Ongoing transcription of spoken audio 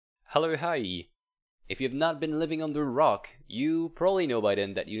Hello, hi! If you've not been living under a rock, you probably know by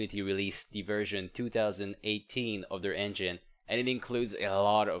then that Unity released the version 2018 of their engine, and it includes a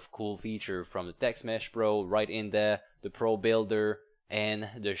lot of cool features from the Text Mesh Pro right in there, the Pro Builder, and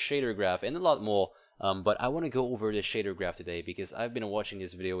the Shadergraph, and a lot more. But I want to go over the Shadergraph today because I've been watching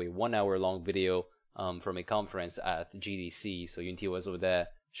this video, a 1 hour long video from a conference at GDC. So Unity was over there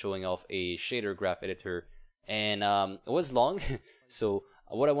showing off a Shadergraph editor, and it was long. So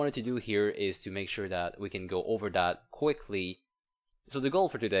what I wanted to do here is to make sure that we can go over that quickly. So the goal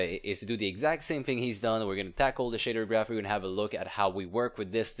for today is to do the exact same thing he's done. We're going to tackle the Shadergraph, we're going to have a look at how we work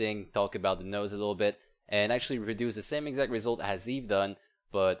with this thing, talk about the nodes a little bit, and actually produce the same exact result as Eve done,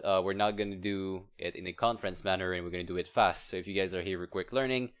 but we're not going to do it in a conference manner, and we're going to do it fast. So if you guys are here for quick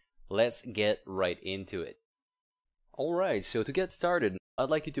learning, let's get right into it. Alright, so to get started, I'd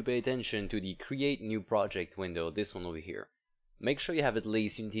like you to pay attention to the Create New Project window, this one over here. Make sure you have at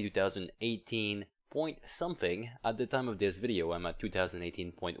least Unity 2018 point something. At the time of this video, I'm at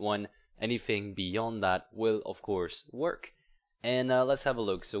 2018.1. Anything beyond that will, of course, work. And let's have a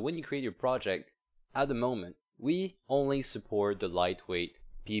look. So when you create your project, at the moment, we only support the lightweight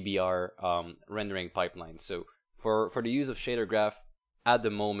PBR rendering pipeline. So for the use of Shadergraph, at the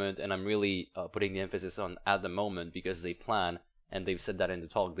moment, and I'm really putting the emphasis on at the moment because they plan, and they've said that in the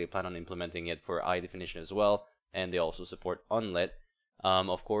talk, they plan on implementing it for high definition as well. And they also support unlit.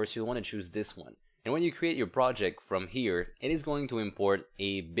 Of course, you'll want to choose this one. And when you create your project from here, it is going to import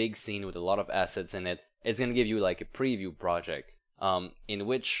a big scene with a lot of assets in it. It's going to give you like a preview project in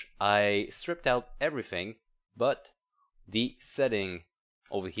which I stripped out everything, but the setting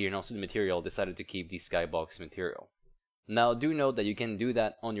over here and also the material decided to keep the skybox material. Now do note that you can do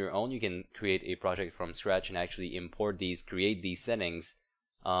that on your own. You can create a project from scratch and actually import these, create these settings,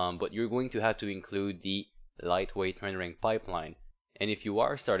 but you're going to have to include the lightweight rendering pipeline. And if you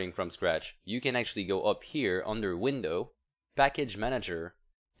are starting from scratch, you can actually go up here under Window, Package Manager,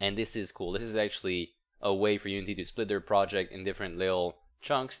 and this is cool. This is actually a way for Unity to split their project in different little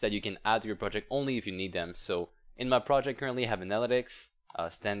chunks that you can add to your project only if you need them. So in my project currently I have analytics,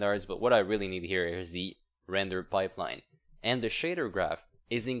 standards, but what I really need here is the render pipeline. And the Shadergraph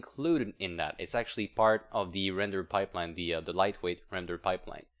is included in that. It's actually part of the render pipeline, the lightweight render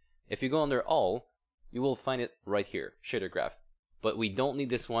pipeline. If you go under All, you will find it right here, Shadergraph. But we don't need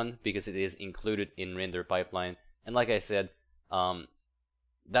this one because it is included in render pipeline. And like I said,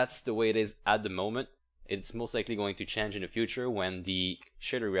 that's the way it is at the moment. It's most likely going to change in the future when the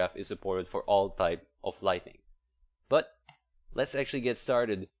Shadergraph is supported for all type of lighting. But let's actually get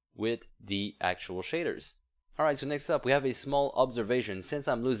started with the actual shaders. Alright, so next up we have a small observation. Since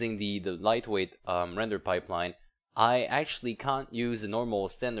I'm losing the lightweight render pipeline, I actually can't use the normal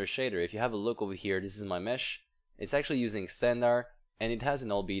standard shader. If you have a look over here, this is my mesh. It's actually using standard and it has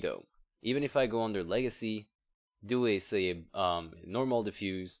an albedo. Even if I go under legacy, do a say normal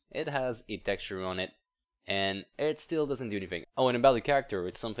diffuse, it has a texture on it and it still doesn't do anything. Oh, and about the character,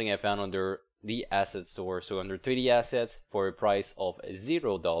 it's something I found under the asset store. So under 3D assets for a price of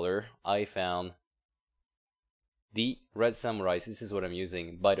 $0, I found the Red Samurai. This is what I'm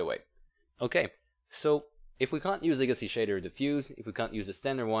using, by the way. Okay, so if we can't use Legacy Shader Diffuse, if we can't use the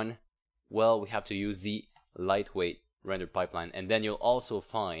standard one, well, we have to use the lightweight render pipeline, and then you'll also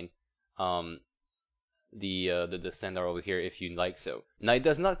find the standard over here if you like so. Now it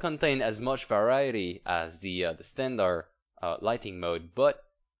does not contain as much variety as the standard lighting mode, but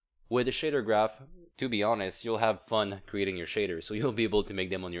with the Shadergraph, to be honest, you'll have fun creating your shaders, so you'll be able to make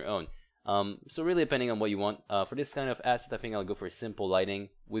them on your own. So really depending on what you want, for this kind of asset, I think I'll go for simple lighting.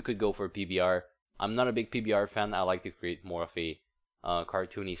 We could go for PBR. I'm not a big PBR fan. I like to create more of a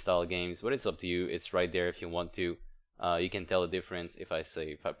cartoony style games, but it's up to you. It's right there if you want to. You can tell the difference if I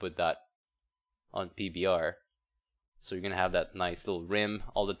put that on PBR. So you're gonna have that nice little rim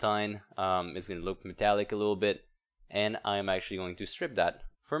all the time. It's gonna look metallic a little bit, and I'm actually going to strip that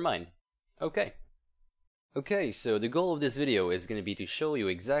for mine. Okay. Okay, so the goal of this video is gonna be to show you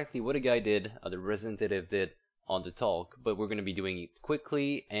exactly what a guy did, the representative did on the talk, but we're going to be doing it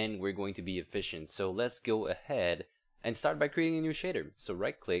quickly and we're going to be efficient. So let's go ahead and start by creating a new shader. So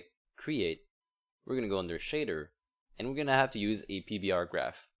right click, create, we're going to go under shader, and we're going to have to use a PBR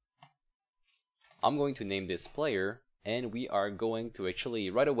graph. I'm going to name this player, and we are going to actually,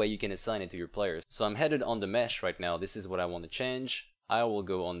 right away you can assign it to your players. So I'm headed on the mesh right now. This is what I want to change. I will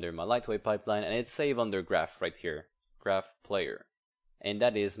go under my lightweight pipeline and it's saved under graph right here, graph player. And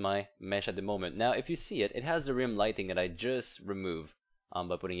that is my mesh at the moment. Now if you see it, it has the rim lighting that I just removed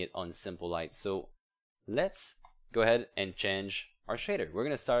by putting it on simple light. So let's go ahead and change our shader. We're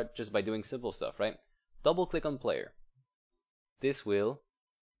going to start just by doing simple stuff, right? Double click on player. This will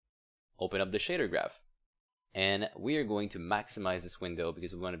open up the Shadergraph. And we are going to maximize this window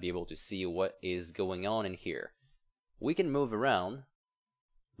because we want to be able to see what is going on in here. We can move around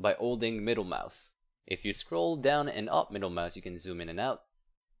by holding middle mouse. If you scroll down and up middle mouse, you can zoom in and out.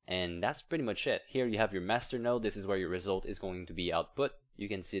 And that's pretty much it. Here you have your master node. This is where your result is going to be output. You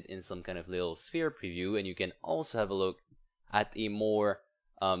can see it in some kind of little sphere preview, and you can also have a look at a more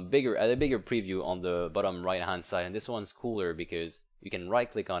bigger preview on the bottom right hand side. And this one's cooler because you can right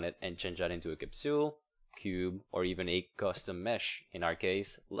click on it and change that into a capsule, cube, or even a custom mesh. In our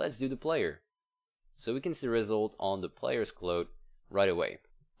case, let's do the player. So we can see the result on the player's cloud right away.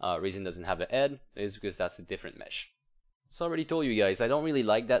 Reason it doesn't have a head is because that's a different mesh. So I already told you guys, I don't really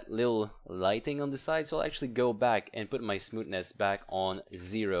like that little lighting on the side, so I'll actually go back and put my smoothness back on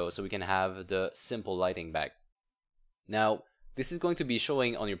 0 so we can have the simple lighting back. Now, this is going to be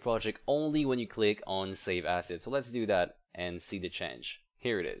showing on your project only when you click on Save Asset. So let's do that and see the change.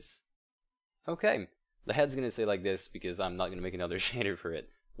 Here it is. Okay, the head's going to say like this because I'm not going to make another shader for it.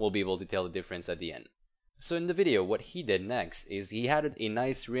 We'll be able to tell the difference at the end. So in the video, what he did next is he added a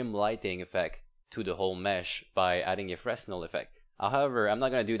nice rim lighting effect to the whole mesh by adding a Fresnel effect. However, I'm not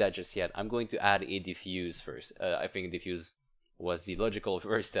going to do that just yet. I'm going to add a diffuse first. I think diffuse was the logical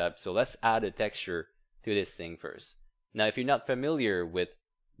first step. So let's add a texture to this thing first. Now, if you're not familiar with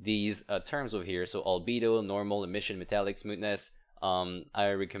these terms over here, so albedo, normal, emission, metallic, smoothness,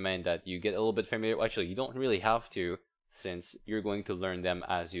 I recommend that you get a little bit familiar. Actually, you don't really have to, since you're going to learn them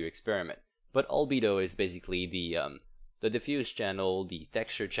as you experiment. But albedo is basically the diffuse channel, the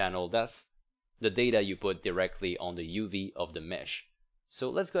texture channel. That's the data you put directly on the UV of the mesh.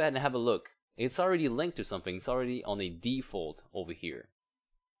 So let's go ahead and have a look. It's already linked to something. It's already on a default over here.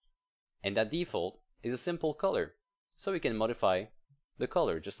 And that default is a simple color. So we can modify the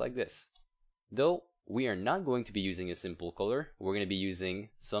color just like this. Though we are not going to be using a simple color, we're going to be using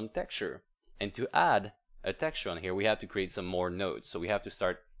some texture. And to add a texture on here, we have to create some more nodes. So we have to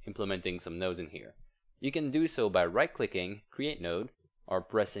start implementing some nodes in here. You can do so by right-clicking, create node, or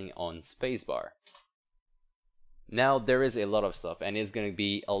pressing on spacebar. Now there is a lot of stuff and it's going to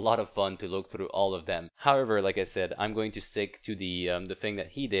be a lot of fun to look through all of them. However, like I said, I'm going to stick to the thing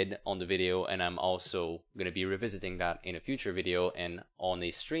that he did on the video, and I'm also going to be revisiting that in a future video and on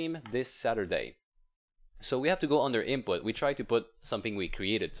a stream this Saturday. So we have to go under input. We try to put something we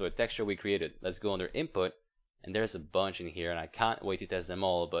created, so a texture we created. Let's go under input, and there's a bunch in here and I can't wait to test them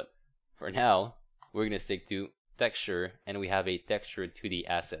all, but for now we're going to stick to texture, and we have a texture to the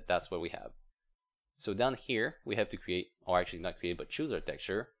asset. That's what we have. So down here we have to create, or actually not create, but choose our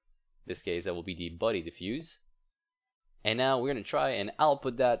texture. In this case that will be the body diffuse. And now we're going to try and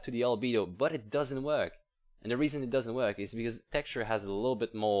output that to the albedo, but it doesn't work. And the reason it doesn't work is because texture has a little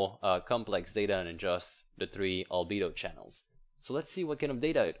bit more complex data than just the 3 albedo channels. So let's see what kind of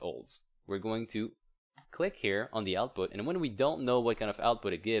data it holds. We're going to click here on the output, and when we don't know what kind of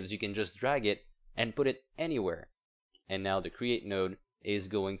output it gives, you can just drag it and put it anywhere. And now the create node is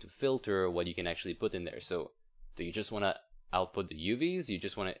going to filter what you can actually put in there. So do you just want to output the UVs? You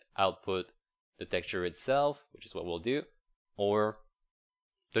just want to output the texture itself, which is what we'll do, or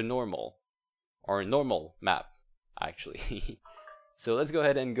the normal, or a normal map actually. So let's go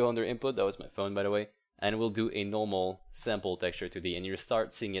ahead and go under input. That was my phone, by the way, and we'll do a normal sample texture 2D, and you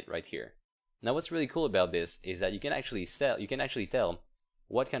start seeing it right here. Now what's really cool about this is that you can actually tell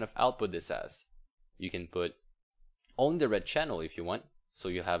what kind of output this has. You can put only the red channel if you want, so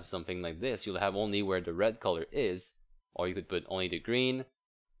you have something like this. You'll have only where the red color is, or you could put only the green.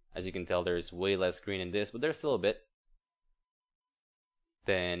 As you can tell, there's way less green in this, but there's still a bit.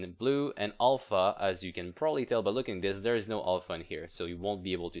 Then blue and alpha, as you can probably tell by looking at this, there is no alpha in here, so you won't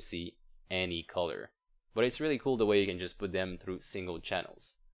be able to see any color. But it's really cool the way you can just put them through single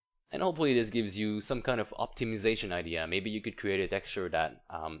channels. And hopefully this gives you some kind of optimization idea. Maybe you could create a texture that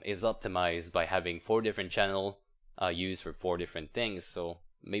is optimized by having 4 different channels used for 4 different things. So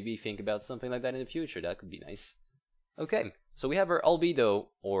maybe think about something like that in the future. That could be nice. Okay, so we have our albedo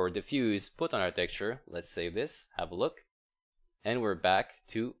or diffuse put on our texture. Let's save this, have a look, and we're back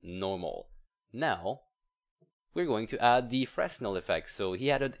to normal. Now we're going to add the Fresnel effect. So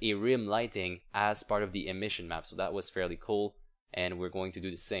he added a rim lighting as part of the emission map, so that was fairly cool, and we're going to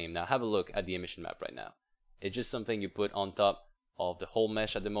do the same. Now have a look at the emission map right now. It's just something you put on top of the whole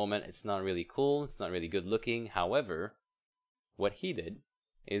mesh at the moment. It's not really cool, it's not really good looking. However, what he did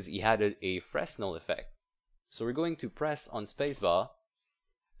is he added a Fresnel effect. So we're going to press on spacebar,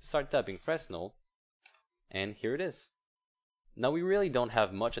 start tapping Fresnel, and here it is. Now we really don't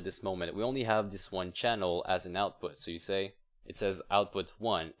have much at this moment. We only have this one channel as an output. So you say it says output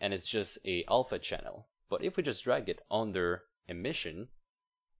 1 and it's just a alpha channel. But if we just drag it under emission,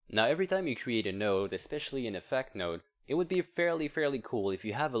 Now every time you create a node, especially an effect node, it would be fairly cool if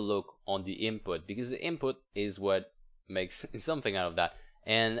you have a look on the input, because the input is what makes something out of that.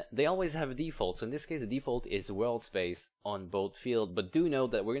 And they always have a default, so in this case the default is world space on both field, but do know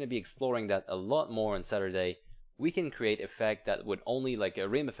that we're going to be exploring that a lot more on Saturday. We can create effect that would only, like a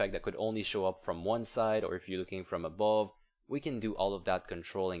rim effect that could only show up from one side, or if you're looking from above, we can do all of that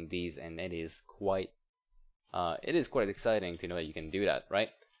controlling these, and it is quite exciting to know that you can do that, right?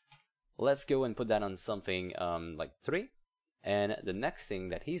 Let's go and put that on something like 3. And the next thing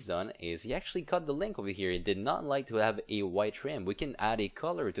that he's done is he actually cut the link over here. He did not like to have a white rim. We can add a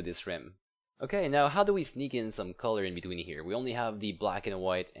color to this rim. Okay, now how do we sneak in some color in between here? We only have the black and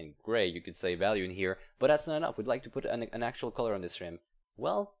white and gray, you could say, value in here, but that's not enough. We'd like to put an actual color on this rim.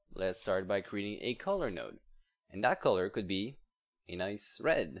 Well, let's start by creating a color node. And that color could be a nice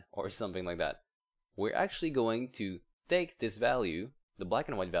red or something like that. We're actually going to take this value, the black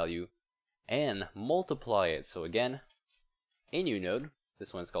and white value, and multiply it. So again, a new node,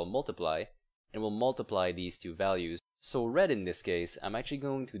 this one's called multiply, and we'll multiply these two values. So red in this case, I'm actually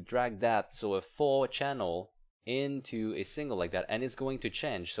going to drag that, so a 4 channel into a single like that, and it's going to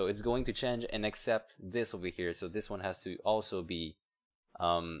change. So it's going to change and accept this over here. So this one has to also be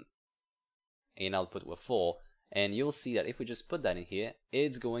an output with 4, and you'll see that if we just put that in here,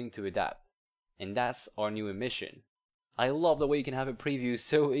 it's going to adapt. And that's our new emission. I love the way you can have a preview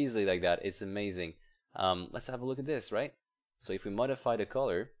so easily like that. It's amazing. Let's have a look at this, right? So if we modify the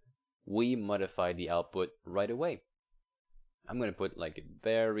color, we modify the output right away. I'm going to put like a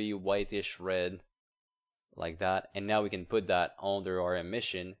very whitish red like that, and now we can put that under our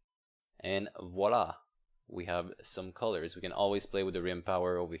emission, and voila, we have some colors. We can always play with the rim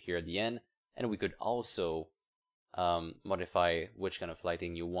power over here at the end, and we could also modify which kind of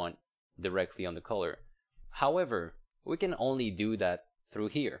lighting you want directly on the color. However, we can only do that through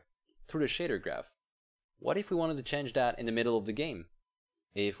here, through the shader graph. What if we wanted to change that in the middle of the game?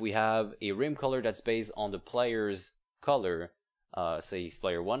 If we have a rim color that's based on the player's color, say he's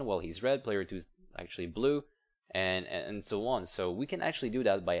player 1, well he's red, player 2 is actually blue, and so on. So we can actually do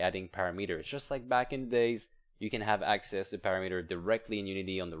that by adding parameters. Just like back in the days, you can have access to parameter directly in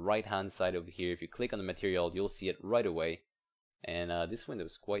Unity on the right hand side over here. If you click on the material, you'll see it right away. And this window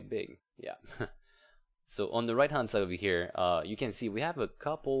is quite big, yeah. So on the right hand side over here, you can see we have a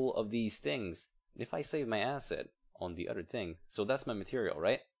couple of these things. If I save my asset on the other thing, so that's my material,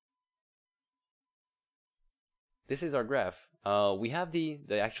 right? This is our graph. We have the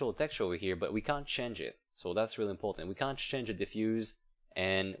actual texture over here, but we can't change it. So that's really important. We can't change the diffuse,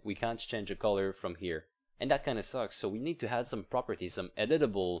 and we can't change the color from here. And that kind of sucks. So we need to add some property, some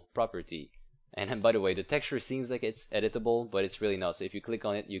editable property. And by the way, the texture seems like it's editable, but it's really not. So if you click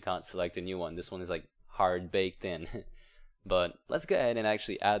on it, you can't select a new one. This one is like hard baked in. But let's go ahead and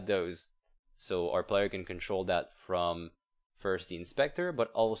actually add those, so our player can control that from first the inspector,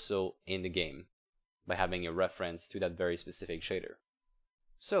 but also in the game by having a reference to that very specific shader.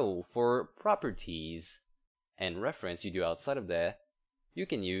 So for properties and reference you do outside of there, you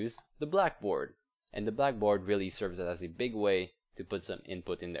can use the blackboard. And the blackboard really serves as a big way to put some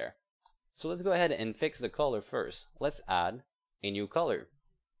input in there. So let's go ahead and fix the color first. Let's add a new color.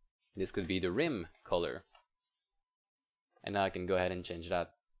 This could be the rim color. And now I can go ahead and change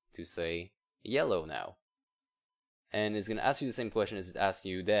that to say yellow now. And it's going to ask you the same question as it asked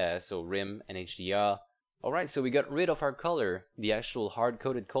you there, so rim and HDR. Alright, so we got rid of our color, the actual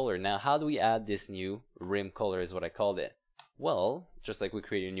hard-coded color. Now how do we add this new rim color is what I called it. Well, just like we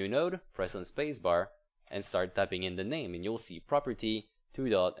create a new node, press on spacebar and start typing in the name, and you'll see property, 2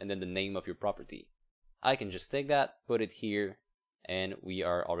 dot, and then the name of your property. I can just take that, put it here, and we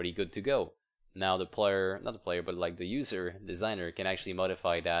are already good to go. Now the player, not the player, but like the user, designer, can actually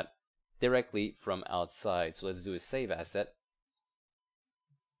modify that directly from outside. So let's do a save asset,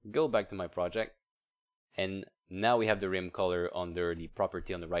 go back to my project, and now we have the rim color under the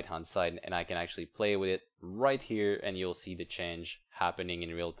property on the right hand side, and I can actually play with it right here, and you'll see the change happening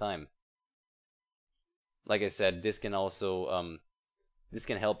in real time. Like I said, this can also this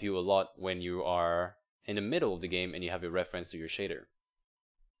can help you a lot when you are in the middle of the game and you have a reference to your shader.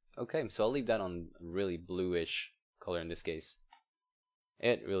 Okay, so I'll leave that on really bluish color in this case.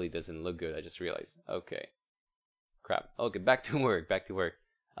 It really doesn't look good, I just realized. Okay. Crap. Okay, back to work, back to work.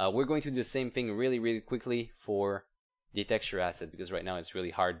 We're going to do the same thing really quickly for the texture asset, because right now it's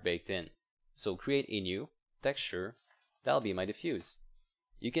really hard baked in. So create a new texture, that'll be my diffuse.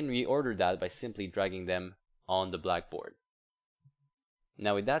 You can reorder that by simply dragging them on the blackboard.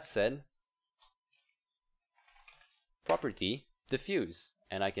 Now with that said, property, diffuse,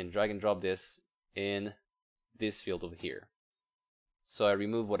 and I can drag and drop this in this field over here. So I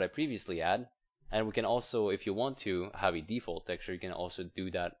remove what I previously had, and we can also, if you want to have a default texture, you can also do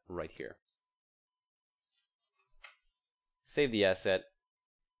that right here. Save the asset,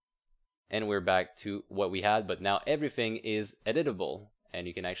 and we're back to what we had, but now everything is editable, and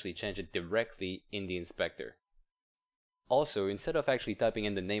you can actually change it directly in the inspector. Also, instead of actually typing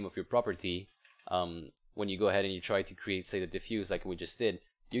in the name of your property, when you go ahead and you try to create, say, the diffuse like we just did,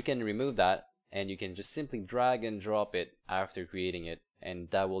 you can remove that, and you can just simply drag and drop it after creating it, and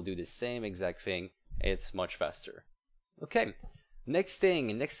that will do the same exact thing. It's much faster. Okay, next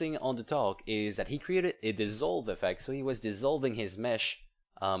thing on the talk is that he created a dissolve effect. So he was dissolving his mesh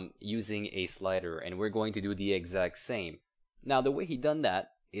using a slider, and we're going to do the exact same. Now the way he done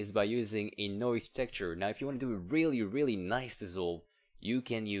that is by using a noise texture. Now if you want to do a really nice dissolve, you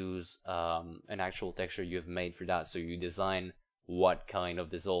can use an actual texture you've made for that. So you design what kind of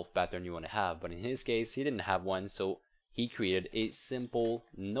dissolve pattern you want to have, but in his case he didn't have one, so he created a simple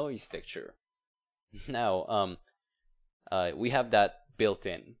noise texture. Now we have that built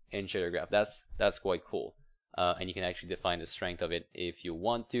in Shadergraph. That's quite cool, and you can actually define the strength of it if you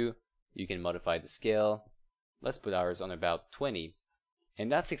want to. You can modify the scale. Let's put ours on about 20,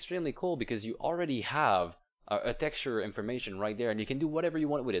 and that's extremely cool because you already have a texture information right there, and you can do whatever you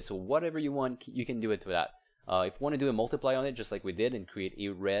want with it. So whatever you want, you can do it with that. If you want to do a multiply on it, just like we did, and create a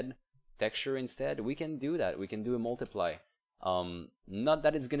red texture instead, we can do that. We can do a multiply. Not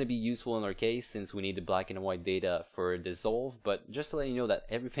that it's going to be useful in our case since we need the black and white data for dissolve, but just to let you know that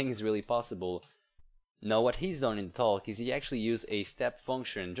everything is really possible. Now what he's done in the talk is he actually used a step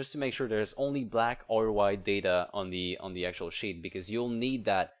function just to make sure there's only black or white data on the actual sheet, because you'll need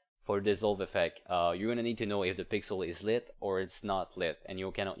that for dissolve effect. You're going to need to know if the pixel is lit or it's not lit, and you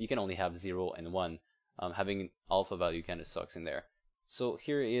can only have 0 and 1. Having alpha value kind of sucks in there. So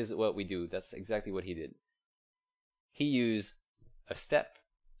here is what we do. That's exactly what he did. He used a step,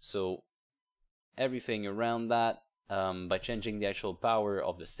 so everything around that, by changing the actual power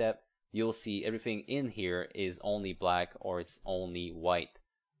of the step, you'll see everything in here is only black or it's only white.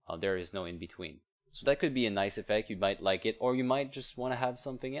 There is no in between. So that could be a nice effect. You might like it, or you might just want to have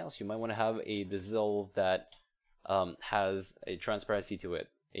something else. You might want to have a dissolve that has a transparency to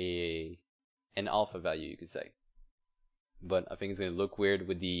it, an alpha value, you could say. But I think it's going to look weird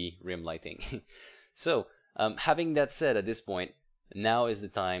with the rim lighting. So having that said, at this point, now is the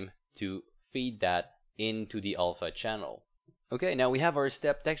time to feed that into the alpha channel. Okay, now we have our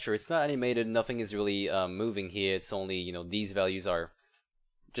step texture. It's not animated, nothing is really moving here. It's only, you know, these values are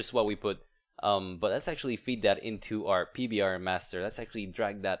just what we put. But let's actually feed that into our PBR master. Let's actually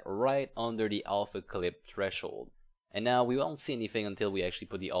drag that right under the alpha clip threshold. And now we won't see anything until we actually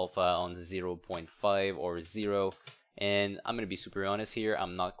put the alpha on 0.5 or 0. And I'm going to be super honest here,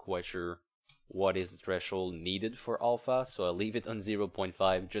 I'm not quite sure what is the threshold needed for alpha, so I'll leave it on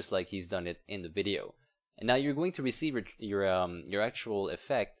 0.5 just like he's done it in the video. And now you're going to receive your actual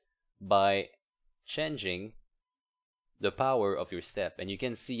effect by changing the power of your step, and you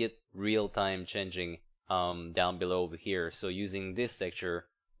can see it real time changing down below over here. So using this texture,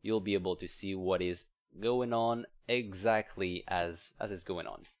 you'll be able to see what is going on exactly as it's going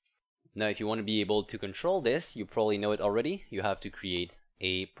on. Now if you want to be able to control this, you probably know it already, you have to create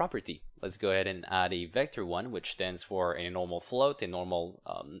a property. Let's go ahead and add a vector one, which stands for a normal float, a normal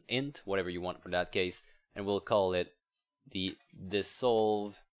int, whatever you want for that case, and we'll call it the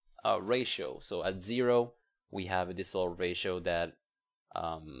dissolve ratio. So at 0 we have a dissolve ratio that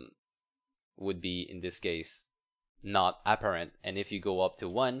would be, in this case, not apparent, and if you go up to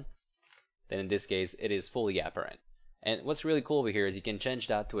 1, then in this case it is fully apparent. And what's really cool over here is you can change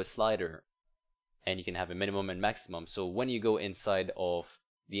that to a slider, and you can have a minimum and maximum. So when you go inside of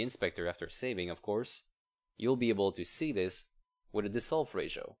the inspector after saving, of course, you'll be able to see this with a dissolve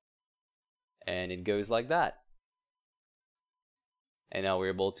ratio, and it goes like that. And now we're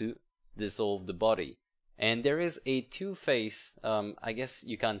able to dissolve the body. And there is a two-face, I guess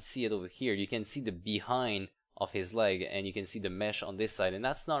you can't see it over here, you can see the behind of his leg, and you can see the mesh on this side, and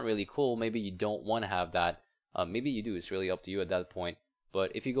that's not really cool. Maybe you don't want to have that, maybe you do, it's really up to you at that point.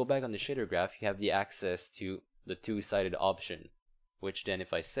 But if you go back on the shader graph, you have the access to the two-sided option, which then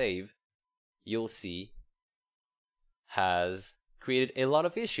if I save, you'll see has created a lot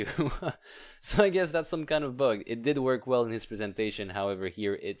of issue. So I guess that's some kind of bug. It did work well in his presentation, however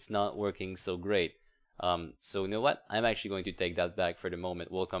here it's not working so great. So you know what, I'm actually going to take that back for the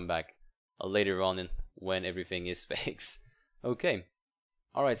moment. We'll come back later on when everything is fixed. Okay,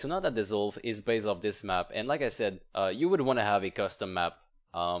 alright, so now that dissolve is based off this map, and like I said, you would want to have a custom map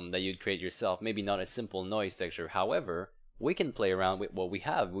that you'd create yourself, maybe not a simple noise texture. However, we can play around with what we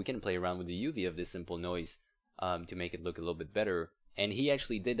have. We can play around with the UV of this simple noise to make it look a little bit better. And he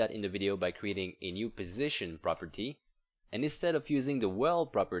actually did that in the video by creating a new position property. And instead of using the well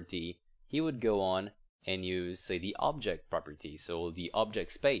property, he would go on and use, say, the object property, so the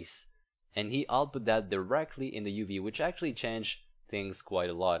object space. And he output that directly in the UV, which actually changed things quite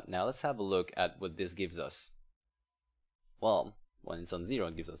a lot. Now let's have a look at what this gives us. Well, when it's on 0,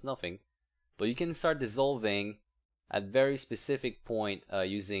 it gives us nothing. But you can start dissolving at very specific point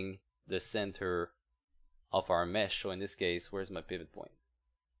using the center of our mesh. So in this case, where's my pivot point?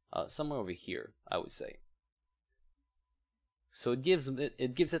 Somewhere over here, I would say. So it gives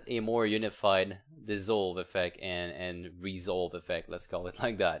it a more unified dissolve effect and resolve effect, let's call it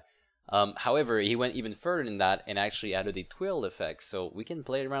like that. However, he went even further than that and actually added a twirl effect, so we can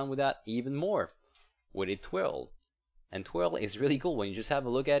play around with that even more with a twirl. And twirl is really cool. When you just have a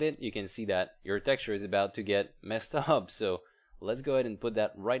look at it, you can see that your texture is about to get messed up. So let's go ahead and put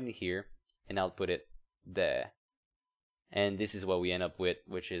that right in here and output it there. And this is what we end up with,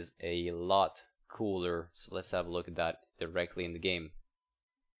 which is a lot cooler. So let's have a look at that directly in the game.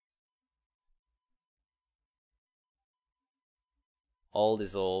 All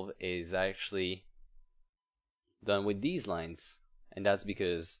dissolve is actually done with these lines, and that's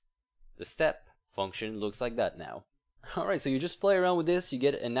because the step function looks like that now. Alright, so you just play around with this, you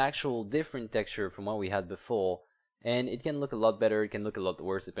get an actual different texture from what we had before, and it can look a lot better, it can look a lot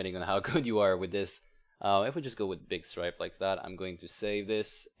worse depending on how good you are with this. If we just go with big stripe like that, I'm going to save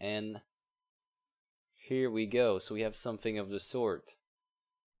this, and here we go. So we have something of the sort.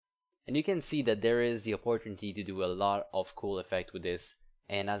 And you can see that there is the opportunity to do a lot of cool effect with this,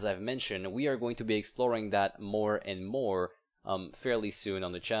 and as I've mentioned, we are going to be exploring that more and more fairly soon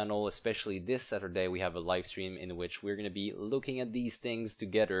on the channel. Especially this Saturday we have a live stream in which we're going to be looking at these things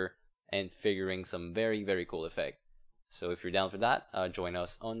together and figuring some very cool effect. So if you're down for that, join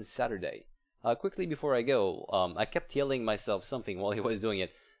us on Saturday. Quickly before I go, I kept telling myself something while he was doing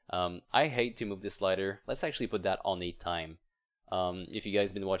it. I hate to move the slider. Let's actually put that on a time. If you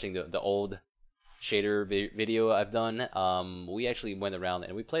guys been watching the old shader video I've done, we actually went around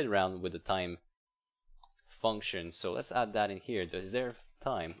and we played around with the time function. So let's add that in here. Is there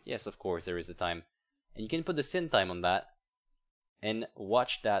time? Yes, of course there is a time. And you can put the syn time on that and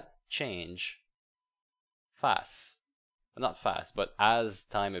watch that change fast. Well, not fast, but as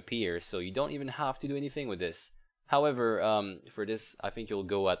time appears, so you don't even have to do anything with this. However, for this, I think you'll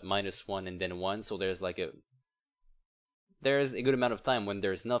go at -1 and then 1, so there's a good amount of time when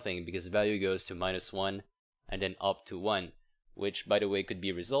there's nothing, because value goes to -1 and then up to 1, which by the way could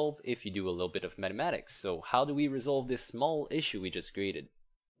be resolved if you do a little bit of mathematics. So how do we resolve this small issue we just created?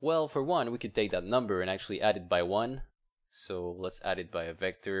 Well, for one, we could take that number and actually add it by 1. So let's add it by a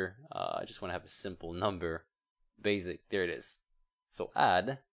vector. I just want to have a simple number. Basic, there it is. So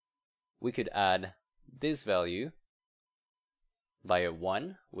add, we could add this value by a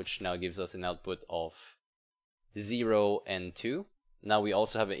 1, which now gives us an output of 0 and 2. Now we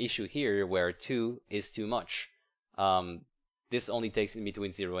also have an issue here where 2 is too much. This only takes in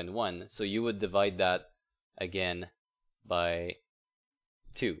between 0 and 1, so you would divide that again by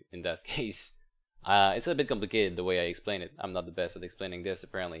 2 in that case. It's a bit complicated the way I explain it. I'm not the best at explaining this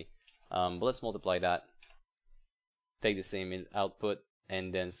apparently. But let's multiply that. Take the same output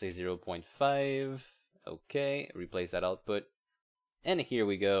and then say 0.5. Okay, replace that output. And here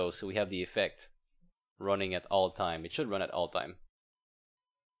we go. So we have the effect running at all time. It should run at all time.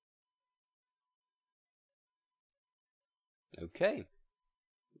 Okay,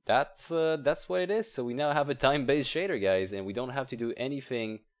 that's what it is. So we now have a time-based shader, guys, and we don't have to do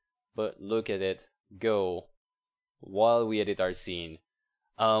anything but look at it go while we edit our scene.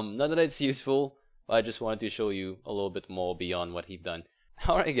 Not that it's useful, but I just wanted to show you a little bit more beyond what he's done.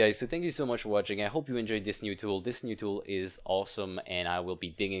 Alright guys, so thank you so much for watching. I hope you enjoyed this new tool. This new tool is awesome, and I will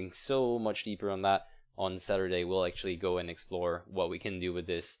be digging so much deeper on that. On Saturday we'll actually go and explore what we can do with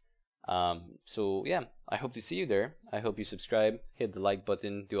this. So yeah, I hope to see you there. I hope you subscribe, hit the like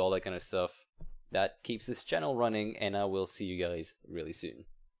button, do all that kind of stuff. That keeps this channel running, and I will see you guys really soon.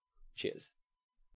 Cheers.